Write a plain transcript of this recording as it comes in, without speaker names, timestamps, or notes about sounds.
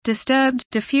Disturbed,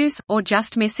 diffuse, or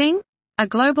just missing? A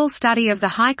global study of the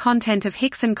high content of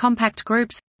Hickson Compact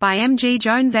Groups, by M. G.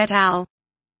 Jones et al.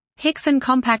 Hickson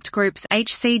Compact Groups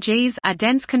 (HCGs) are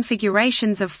dense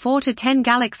configurations of 4 to 10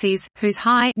 galaxies, whose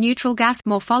high neutral gas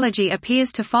morphology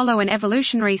appears to follow an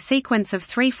evolutionary sequence of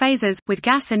 3 phases, with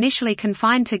gas initially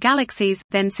confined to galaxies,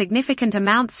 then significant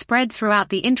amounts spread throughout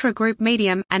the intragroup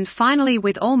medium, and finally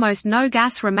with almost no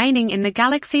gas remaining in the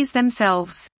galaxies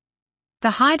themselves. The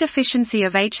high deficiency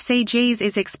of HCGs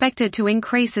is expected to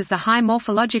increase as the high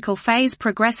morphological phase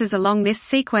progresses along this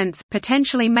sequence,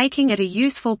 potentially making it a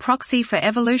useful proxy for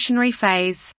evolutionary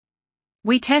phase.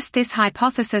 We test this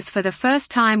hypothesis for the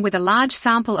first time with a large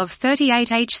sample of 38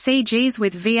 HCGs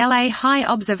with VLA high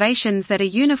observations that are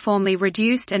uniformly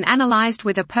reduced and analyzed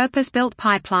with a purpose-built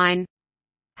pipeline.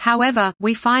 However,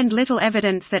 we find little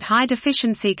evidence that high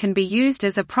deficiency can be used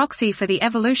as a proxy for the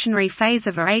evolutionary phase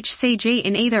of a HCG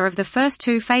in either of the first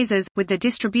 2 phases, with the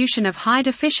distribution of high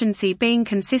deficiency being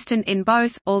consistent in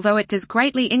both, although it does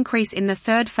greatly increase in the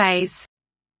 3rd phase.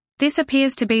 This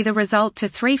appears to be the result to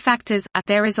 3 factors: a.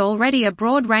 There is already a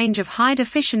broad range of high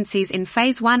deficiencies in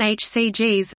Phase 1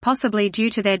 HCGs, possibly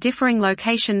due to their differing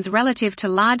locations relative to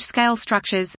large-scale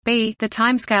structures. B. The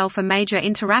timescale for major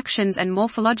interactions and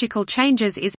morphological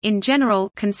changes is, in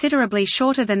general, considerably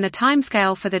shorter than the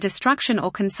timescale for the destruction or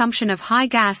consumption of high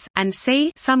gas. And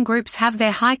C. Some groups have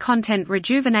their high content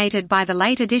rejuvenated by the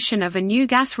late addition of a new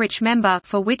gas-rich member,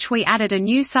 for which we added a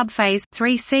new subphase,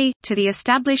 3C, to the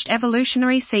established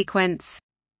evolutionary sequence.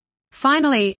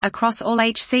 Finally, across all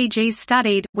HCGs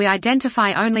studied, we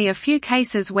identify only a few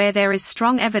cases where there is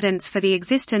strong evidence for the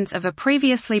existence of a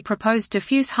previously proposed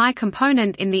diffuse high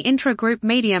component in the intragroup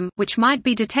medium, which might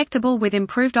be detectable with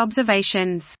improved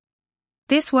observations.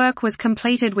 This work was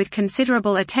completed with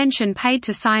considerable attention paid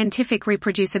to scientific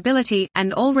reproducibility,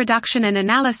 and all reduction and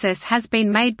analysis has been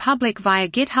made public via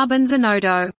GitHub and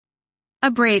Zenodo.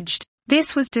 Abridged.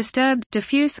 This was Disturbed,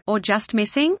 Diffuse, or Just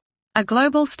Missing? A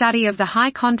global study of the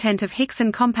high content of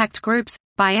Hickson Compact Groups,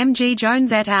 by M. G.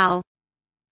 Jones et al.